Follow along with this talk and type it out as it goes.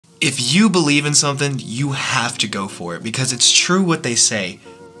If you believe in something, you have to go for it, because it's true what they say.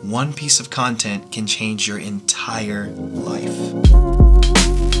 One piece of content can change your entire life.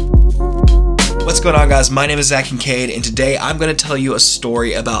 What's going on, guys? My name is Kincaid, and today I'm going to tell you a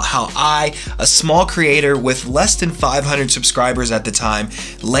story about how I, a small creator with less than 500 subscribers at the time,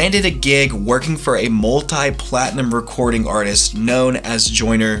 landed a gig working for a multi-platinum recording artist known as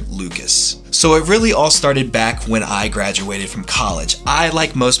Joyner Lucas. So it really all started back when I graduated from college. I,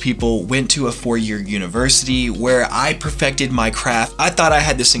 like most people, went to a 4-year university where I perfected my craft. I thought I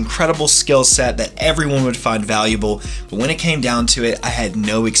had this incredible skill set that everyone would find valuable, but when it came down to it, I had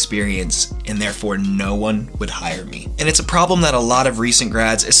no experience, and therefore no one would hire me. And it's a problem that a lot of recent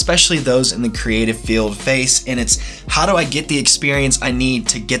grads, especially those in the creative field, face, and it's, how do I get the experience I need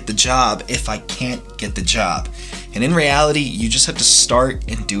to get the job if I can't get the job? And in reality, you just have to start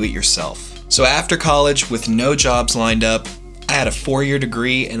and do it yourself. So after college, with no jobs lined up, I had a 4-year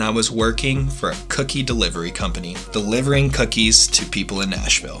degree and I was working for a cookie delivery company, delivering cookies to people in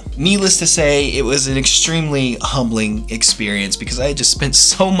Nashville. Needless to say, it was an extremely humbling experience because I had just spent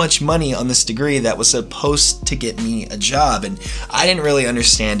so much money on this degree that was supposed to get me a job, and I didn't really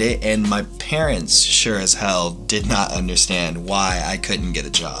understand it, and my parents sure as hell did not understand why I couldn't get a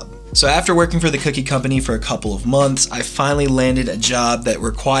job. So after working for the cookie company for a couple of months, I finally landed a job that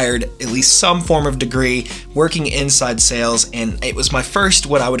required at least some form of degree, working inside sales, and it was my first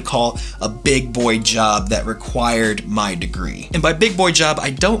what I would call a big boy job that required my degree. And by big boy job, I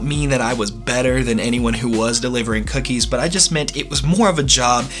don't mean that I was better than anyone who was delivering cookies, but I just meant it was more of a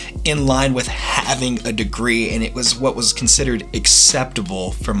job in line with having a degree, and it was what was considered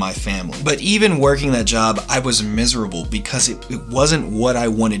acceptable for my family. But even working that job, I was miserable because it wasn't what I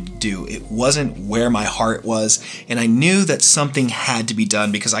wanted to do. It wasn't where my heart was, and I knew that something had to be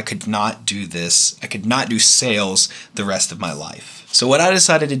done because I could not do this. I could not do sales the rest of my life. So what I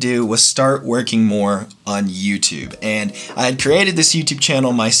decided to do was start working more on YouTube, and I had created this YouTube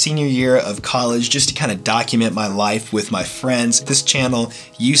channel my senior year of college just to kind of document my life with my friends. This channel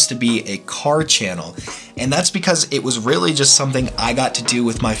used to be a car channel, and that's because it was really just something I got to do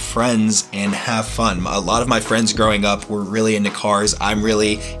with my friends and have fun. A lot of my friends growing up were really into cars. I'm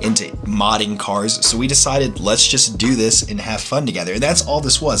really into modding cars, so we decided let's just do this and have fun together, and that's all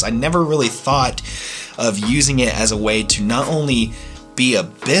this was. I never really thought of using it as a way to not only be a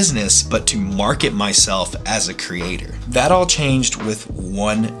business, but to market myself as a creator. That all changed with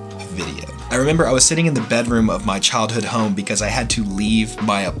one video. I remember I was sitting in the bedroom of my childhood home because I had to leave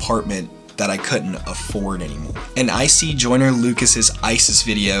my apartment that I couldn't afford anymore. And I see Joyner Lucas's ISIS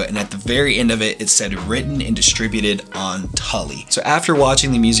video, and at the very end of it, it said written and distributed on Tully. So after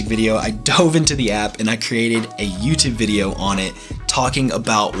watching the music video, I dove into the app and I created a YouTube video on it talking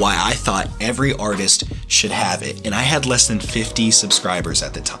about why I thought every artist should have it. And I had less than 50 subscribers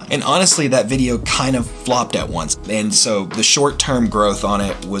at the time. And honestly, that video kind of flopped at once. And so the short-term growth on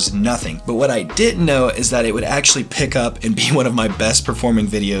it was nothing. But what I didn't know is that it would actually pick up and be one of my best performing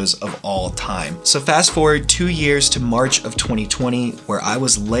videos of all time. So fast forward 2 years to March of 2020, where I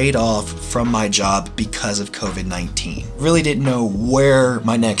was laid off from my job because of COVID-19. Really didn't know where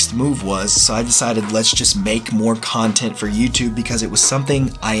my next move was, so I decided let's just make more content for YouTube because it was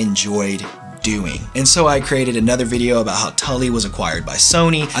something I enjoyed doing. And so I created another video about how Tully was acquired by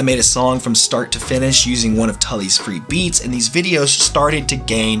Sony. I made a song from start to finish using one of Tully's free beats, and these videos started to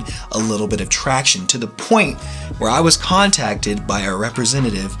gain a little bit of traction to the point where I was contacted by a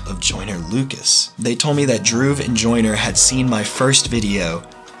representative of Joyner Lucas. They told me that Dhruv and Joyner had seen my first video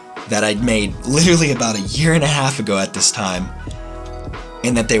that I'd made literally about 1.5 years ago at this time,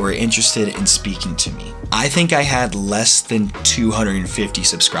 and that they were interested in speaking to me. I think I had less than 250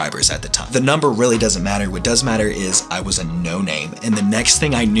 subscribers at the time. The number really doesn't matter. What does matter is I was a no-name, and the next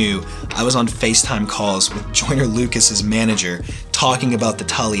thing I knew, I was on FaceTime calls with Joyner Lucas's manager talking about the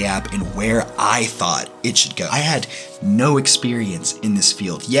Tully app and where I thought it should go. I had no experience in this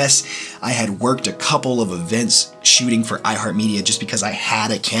field. Yes, I had worked a couple of events shooting for iHeartMedia just because I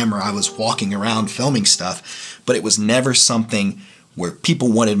had a camera. I was walking around filming stuff, but it was never something where people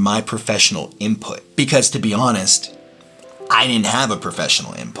wanted my professional input. Because to be honest, I didn't have a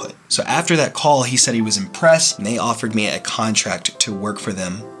professional input. So after that call, he said he was impressed, and they offered me a contract to work for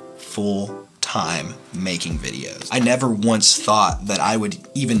them full time making videos. I never once thought that I would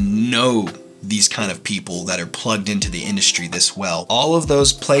even know these kind of people that are plugged into the industry this well. All of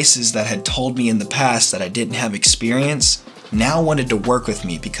those places that had told me in the past that I didn't have experience now wanted to work with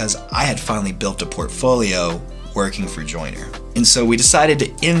me because I had finally built a portfolio working for Joyner. And so we decided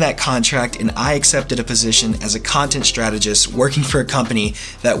to end that contract, and I accepted a position as a content strategist working for a company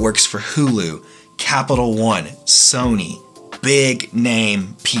that works for Hulu, Capital One, Sony, big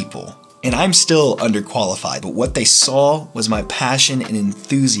name people. And I'm still underqualified, but what they saw was my passion and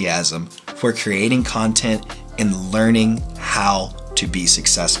enthusiasm for creating content and learning how to be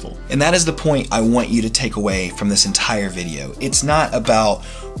successful. And that is the point I want you to take away from this entire video. It's not about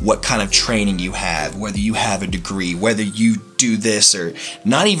what kind of training you have, whether you have a degree, whether you do this, or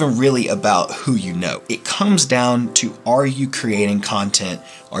not even really about who you know. It comes down to, are you creating content?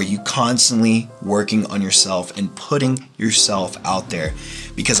 Are you constantly working on yourself and putting yourself out there?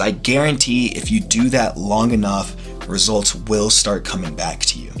 Because I guarantee if you do that long enough, results will start coming back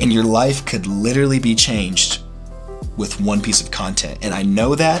to you. And your life could literally be changed with one piece of content. And I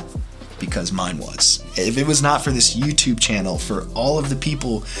know that because mine was. If it was not for this YouTube channel, for all of the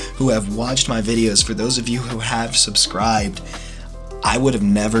people who have watched my videos, for those of you who have subscribed, I would have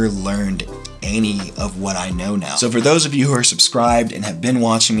never learned any of what I know now. So for those of you who are subscribed and have been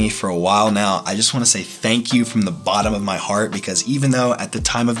watching me for a while now, I just want to say thank you from the bottom of my heart, because even though at the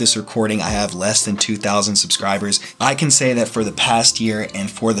time of this recording I have less than 2,000 subscribers, I can say that for the past year and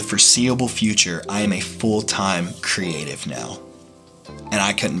for the foreseeable future, I am a full-time creative now. And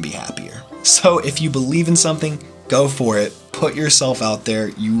I couldn't be happier. So if you believe in something, go for it. Put yourself out there.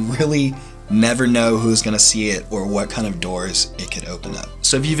 You really never know who's gonna see it or what kind of doors it could open up.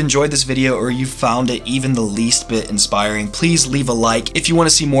 So if you've enjoyed this video or you found it even the least bit inspiring, please leave a like if you want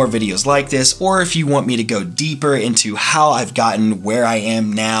to see more videos like this, or if you want me to go deeper into how I've gotten where I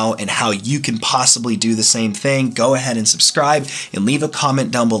am now and how you can possibly do the same thing. Go ahead and subscribe and leave a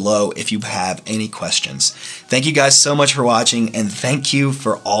comment down below if you have any questions. Thank you guys so much for watching, and thank you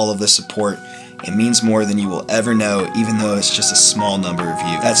for all of the support. It means more than you will ever know, even though it's just a small number of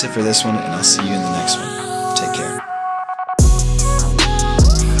you. That's it for this one, and I'll see you in the next one.